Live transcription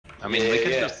mean, we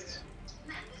could just...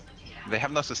 They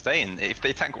have no sustain. If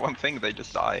they tank one thing, they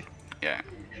just die. Yeah.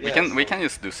 We can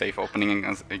just do safe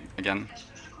opening again.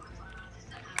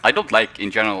 I don't like,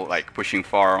 in general, like pushing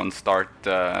far on start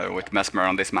with Mesmer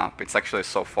on this map. It's actually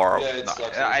so far. Yeah, No,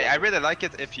 I really like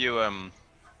it if you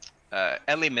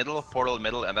Ellie middle, portal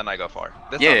middle, and then I go far.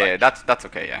 This Yeah, that's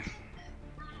okay. Yeah.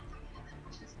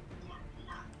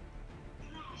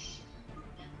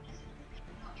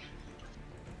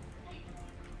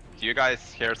 Do you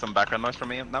guys hear some background noise from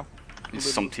me now?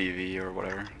 It's some TV or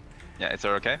whatever. Yeah, is it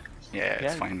okay? Yeah,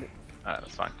 it's fine.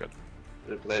 That's fine, good.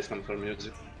 Replacement for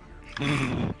music.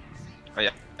 Oh yeah.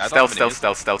 I don't have any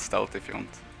Stealth if you want.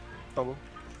 Double.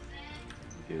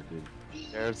 Dude.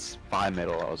 There's 5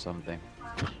 middle or something.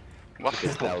 What?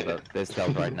 They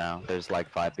stealth right now. There's like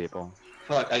 5 people.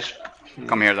 Fuck,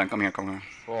 Come here then, come here.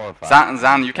 4 or 5.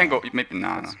 Zan, you can go, maybe,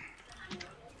 no.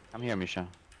 I'm here, Misha.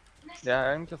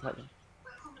 Yeah, I'm just hiding.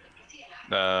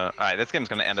 Alright, this game's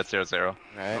gonna end at 0-0.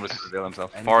 Right. He'll just reveal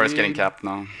himself. Far is getting capped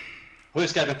now. Who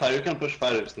is capping fire? You can push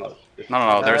fire now.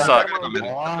 No, there's I'm a... gonna go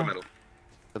middle. I'm gonna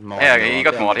go middle. Yeah, he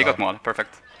got mod,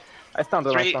 perfect. I stunned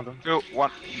him, I 3, stunned him. 2,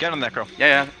 1, get on Necro.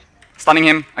 Yeah. Stunning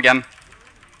him, again.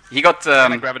 He got...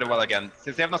 Gravity well again.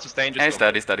 Since they have no sustain, just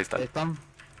yeah, go. he's dead. Hit them.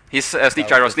 He's sneak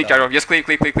gyro. Just cleave.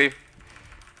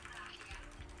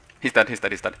 He's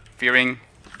dead. Fearing.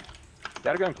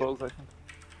 They're going close, I think.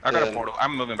 I got a portal.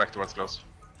 I'm moving back towards close.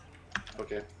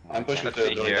 Okay, I'm pushing Let's to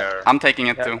see the here. I'm taking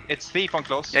it too. It's Thief on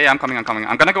close. Yeah, I'm coming.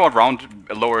 I'm gonna go around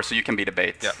lower so you can be the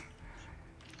bait. Yeah.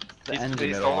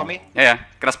 He's over me. Yeah.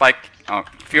 Gonna spike. Oh,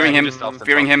 fearing Yeah, him. he just stopped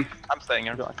Fearing him. I'm staying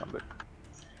here. Go, I come back.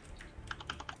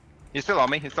 He's still on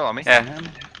me. Yeah.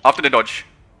 After the dodge.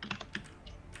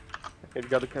 Okay, we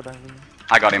got the kid behind me.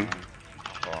 I got him.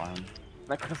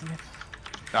 Necros mid.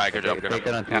 Alright, good job. They're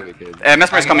gonna do it, dude.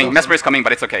 Mesmer is coming,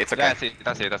 but it's okay. Yeah,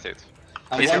 that's it.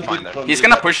 I'm He's one fine hit there. from He's the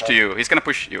gonna back push side. to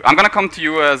you. I'm gonna come to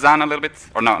you, Zan, a little bit.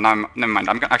 Or no, never mind.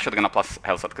 I'm actually gonna plus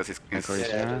Hellset because he's... Yeah,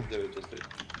 just do it.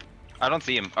 I don't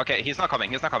see him. Okay, he's not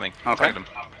coming. Okay. Target him.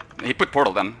 He put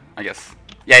portal then, I guess.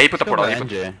 Yeah, he put the portal.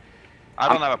 NJ. I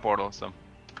don't have a portal, so...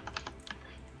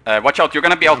 Watch out, you're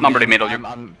gonna be outnumbered in middle.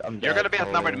 You're gonna be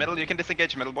outnumbered middle. You can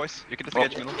disengage middle, boys. You can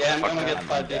disengage middle. Yeah, I'm gonna get I'm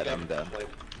 5 dead, DK. I'm dead.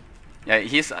 Yeah,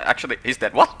 he's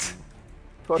dead. What?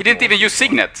 He didn't even use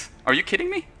Signet. Are you kidding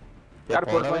me? Got a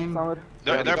portal portaling? somewhere.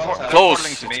 They're Close. portaling Close.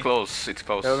 to It's me. close. It's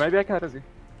close. Maybe I can resi.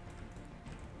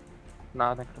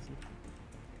 Nah, Necros mid.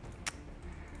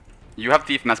 You have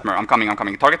Thief Mesmer. I'm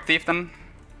coming. Target Thief then.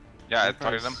 Yeah, I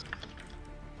targeted him.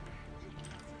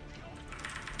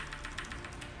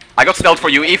 I got stealth for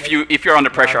you. If you're under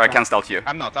pressure, I can stealth you.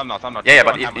 I'm not. Yeah,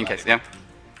 but in case, yeah.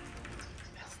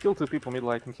 Still 2 people middle,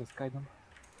 I can just guide them.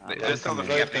 They're still looking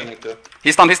Very at me. panic too.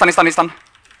 He's stunned.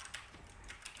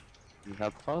 You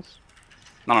help close?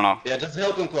 No. Yeah, just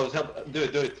help him close. Do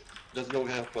it. Just go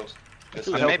help close. Yes.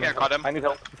 Maybe I caught him. I need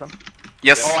help.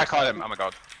 Yes. Oh, I caught him. Oh my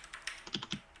god.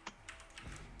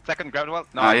 Second gravity well.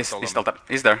 No, No, I he's stole him. still dead.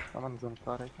 He's there. Someone's on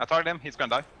turret. I targeted him. He's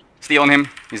gonna die. Steal on him.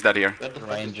 He's dead here. What the fuck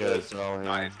Ranger is as this? well here.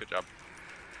 Nice, good job.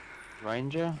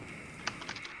 Ranger?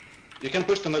 You can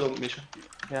push the middle, Misha.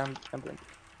 Yeah, I'm doing.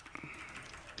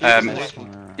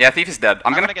 Yeah, Thief is dead.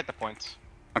 I'm gonna get the point.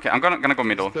 Okay, I'm gonna go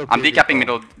middle. Still I'm two decapping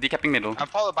people. middle. Decapping middle. I'm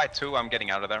followed by 2. I'm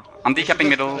getting out of there. I'm decapping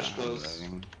middle. Push close.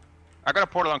 I got a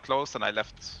portal on close and I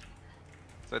left.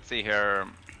 So let's see here.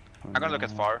 I'm gonna look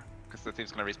at far because the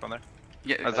thief's gonna respawn there.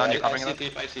 Yeah. Zan, you I covering see that?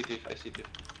 thief, I see thief.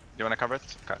 You wanna cover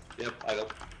it? Okay. Yep, I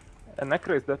got. And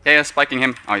Necro is dead. Yeah, spiking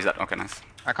him. Oh, he's dead. Okay, nice.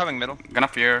 I'm coming middle. Gonna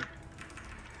fear.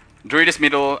 Druid is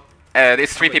middle.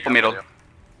 It's 3 people middle.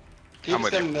 Thief's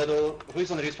with you. in middle. Who is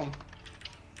on the respawn?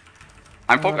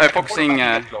 I'm focusing.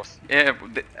 Get close. Yeah.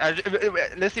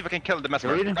 Let's see if I can kill the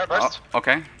mesmer. Druid? Go first.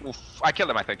 Okay. Oof, I killed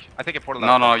him, I think. I think I portaled No,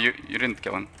 out. no, you didn't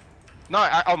kill him. No,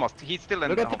 I almost. He's still in.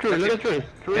 Look at the tree, look at the tree.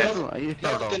 Tree Yes. level. You No,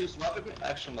 fell can you swap with me?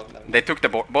 Action log now. They took the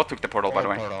both took the portal, by the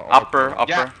way. Portal, Upper.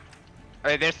 Yeah.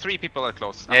 There's 3 people at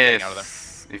close. I'm Yeah, getting out of there.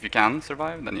 yes. If you can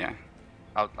survive, then yeah.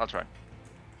 I'll try.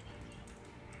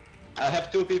 I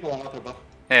have 2 people on upper buff.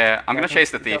 Yeah, I'm gonna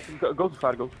chase the thief. Go too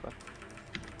far, go too far.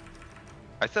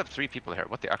 I still have 3 people here.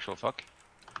 What the actual fuck?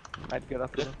 Might get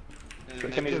up. Yeah.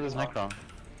 Can Kill we this Necron.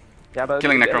 Yeah, but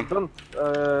Killing Necron.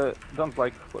 Don't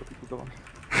like 4 people go on.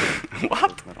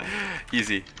 What?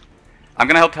 Easy. I'm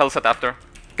gonna help Hellset after.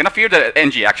 Gonna fear the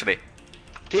NG actually.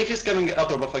 Thief is coming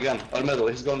upper buff again, or middle.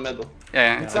 He's going middle.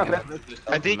 Yeah. It's not red.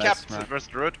 I decapped Mesmer. versus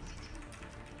Druid.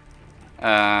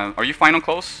 Are you fine on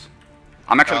close?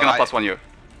 I'm actually Oh, gonna I- plus 1 you.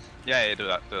 Yeah, do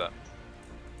that.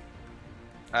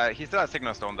 He still has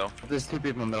Signal Stone though. There's 2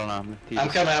 people in the middle now. I'm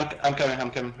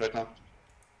coming right now.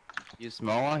 Use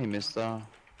Moa, he missed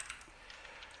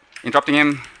Interrupting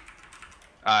him.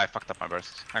 I fucked up my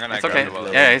burst. I'm gonna It's grab okay. the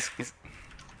wall. Yeah, he's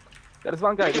There's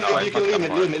one guy. You No, I kill fucked up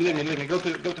more. leave me. Go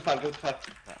to 5, go to 5.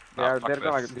 Yeah, fuck they're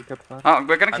gonna this. be cut fast. Oh,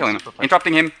 we're gonna I'm kill him. super fast.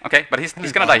 Interrupting him. Okay, but he's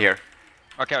gonna die here.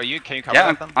 Okay, can you cover Yeah,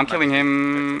 that then? I'm killing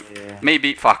him. Yeah.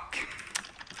 Maybe. Fuck.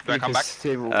 Do I come back?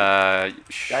 Yeah, is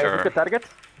it Sure. the target?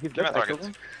 He's Give me dead. a I killed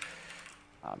target.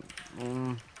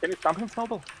 him. Can you stomp him,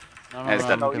 Snowball? No, Yeah, it's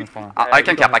dead. I'm looking for. I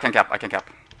can cap. I can cap. I can cap.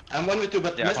 I'm 1v2,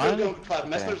 but Yeah. Mesmer is going to 5.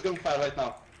 Mesmer is going to 5 right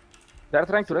now. They're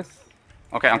trying to rest.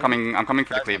 Okay, I'm coming. I'm coming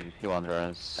for the cleave. He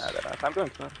wanders. Yeah, they're not. I'm going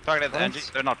to. Target the NG.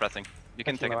 They're not pressing. You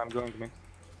can Actually, take no, it. I'm going to me.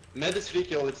 Med is free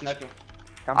kill, it's Necro.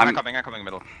 Come I'm- I'm coming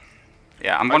middle.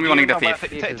 Yeah, I'm 1v1ing the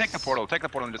thief. Take the portal. Take the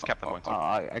portal and just cap the point. Oh,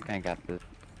 I can't get this.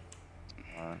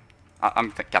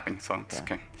 I'm capping, so it's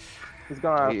Okay. okay. He's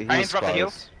gonna. I interrupt the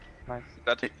heal. Nice.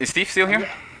 That Is Thief still here?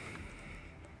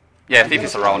 Yeah, Thief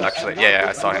is around actually. Yeah,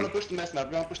 I saw I'm him. gonna push the Mesmer,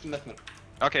 I'm gonna push the Mesmer.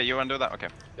 Okay, you wanna do that? Okay.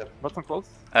 Bottom close.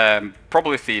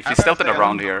 Probably Thief. He's stealthed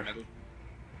around here.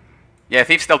 Yeah,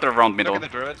 Thief stealthed around Look middle. at the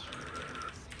druid.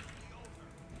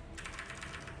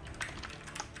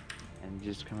 And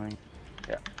just coming.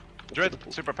 Druid,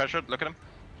 super pressured. Look at him.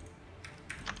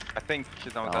 I think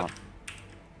he's done with Oh. that.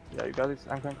 Yeah, you got this.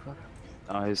 I'm going for.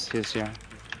 Oh, he's here. Yeah,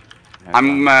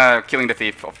 I'm fine. killing the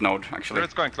Thief of Node actually.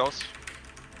 Druid's going close.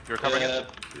 You're covering it.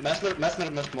 Mesmer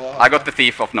must more. I got the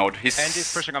Thief of Node. NG's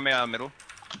He's pushing on me middle.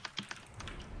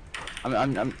 I'm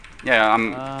yeah.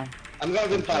 I'm I'm gonna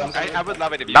win 5. I would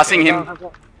love it if you. Buzzing kill him.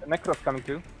 Necros coming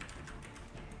too.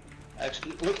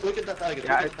 Actually, look at that target.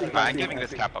 Yeah, look at that I'm target. giving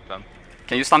this cap up then.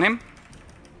 Can you stun him?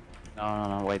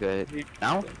 no, wait.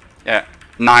 Now? Yeah.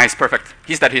 Nice, perfect.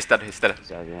 He's dead. He's dead. He's dead.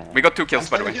 Yeah. We got 2 I'm kills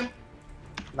by the way. stunning him.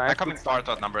 Nice. I'm coming good far start.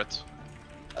 to outnumber it.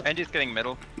 NG's getting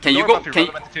middle. Can you Lower go? buff, Can you,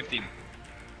 relevant to 15.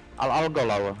 I'll go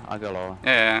lower. I'll go lower.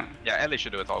 yeah. Yeah, Ellie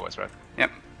should do it always, right?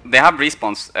 Yep. They have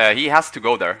respawns. He has to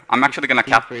go there. I'm actually gonna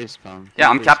cap. Respawn. Yeah,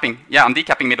 I'm capping. Yeah, I'm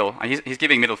decapping middle. He's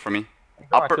giving middle for me. I'm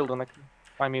gonna Upper- kill the Necro.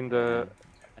 I mean the.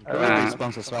 Druid Uh,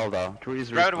 respawns as well though. Druid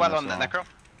Druid well respawns on as the well. Necro.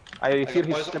 I hear got his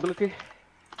poison. stability.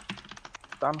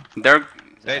 Done. They're.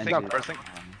 They And think then- bursting.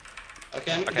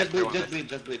 Okay, Okay, just bleed, go just on. bleed,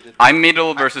 just bleed. Just I'm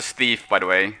middle versus Thief, by the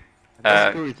way.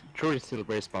 Druid still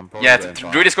respawn. Yeah, probably,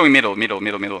 but- Druid is going middle. Oh,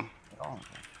 okay.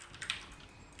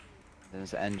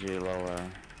 There's NG lower.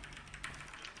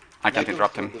 I can't Necro's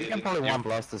interrupt still him. bleeding. You can probably one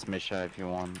blast this Misha if you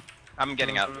want. I'm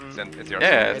getting out. It's yours.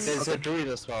 Yeah, There's a Druid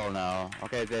as well now.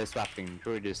 Okay, they're swapping.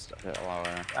 Druid is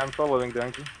lower. I'm following the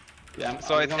NG. Yeah,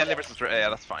 So I'm it's gonna- Ellie versus yeah,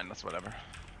 that's fine. That's whatever.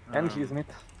 NG is mid.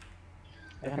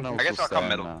 I guess I'll come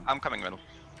middle. I'm coming middle.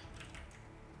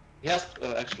 He has,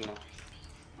 actually no.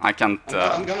 I can't.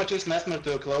 I'm gonna choose Mesmer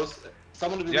to close.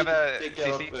 Someone will Do you have a take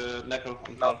care CC? of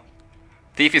Necro. No.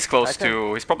 Thief is close I can-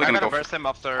 to. He's probably I'm gonna gonna go. burst him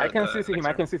after. I can the CC him. I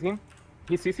Elixir. can CC him.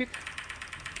 He sees it.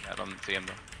 I don't see him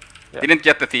though. Didn't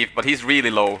get the Thief, but he's really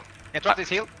low. Interrupt his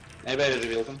heal. Maybe I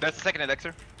revealed him. There's a second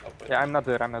elixir. Oh, wait. Yeah, I'm not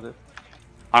there. I'm not there.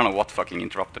 I don't know what fucking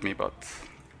interrupted me, but.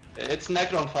 It's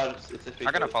Necro on 5. It's a free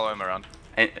I'm gonna kill. follow him around.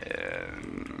 Uh,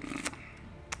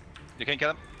 You can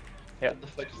kill him. What the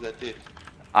fuck is that dude?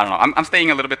 I don't know. I'm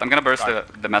staying a little bit. I'm gonna burst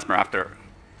the Mesmer after.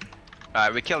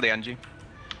 We kill the NG.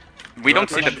 We don't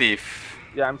see push. the Thief.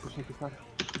 Yeah, I'm pushing his side.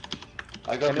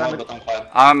 I got Anyone one, with- but I'm fine.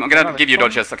 I'm gonna give you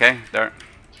dodges, okay? There.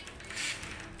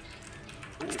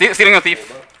 Stealing a Thief.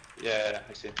 Yeah,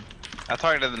 I see. I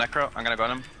targeted the Necro. I'm gonna go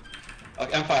on him.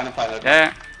 Okay, I'm fine.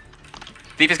 Yeah.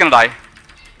 Thief is gonna die.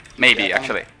 Maybe, Yeah,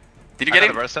 actually. Did you I get got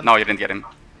him? a burst in. No, you didn't get him.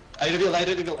 I reveal.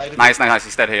 Nice.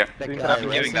 He's dead here. That Doing guy that. I'm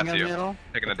giving that racing to you. a middle?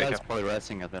 Taking a That guy's decap. probably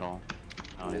racing a middle.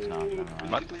 No, he's not. Never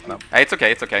mind. What? No. Hey, it's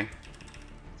okay.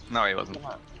 No, he wasn't.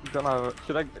 Gonna.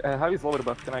 Should I? How is lower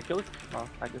buff? Can I kill it? No,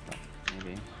 I guess not.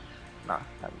 Maybe. Nah.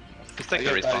 Just take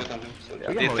the respawn.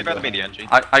 Yeah. It's gonna be the NG.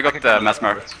 I got the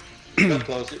Mesmer. Got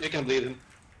close. You can bleed him.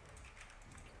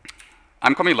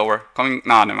 I'm coming lower.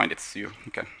 Nah, never mind. It's you.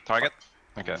 Okay. Target.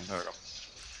 Okay, there we go.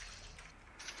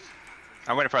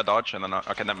 I'm waiting for a dodge and then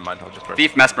okay, never mind. I'll just burst.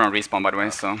 Thief, Mesmer, and respawn, by the way.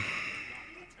 So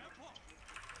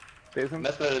Phase him.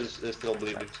 Mesmer is still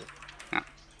bleeding. So. Yeah.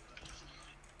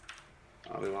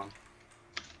 Oh, we won.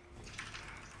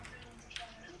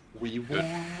 We Good.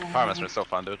 won. Power Master is so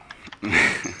fun, dude.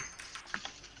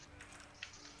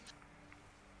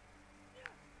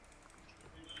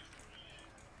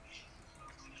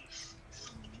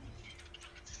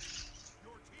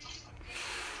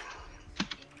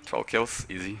 12 kills,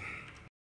 easy.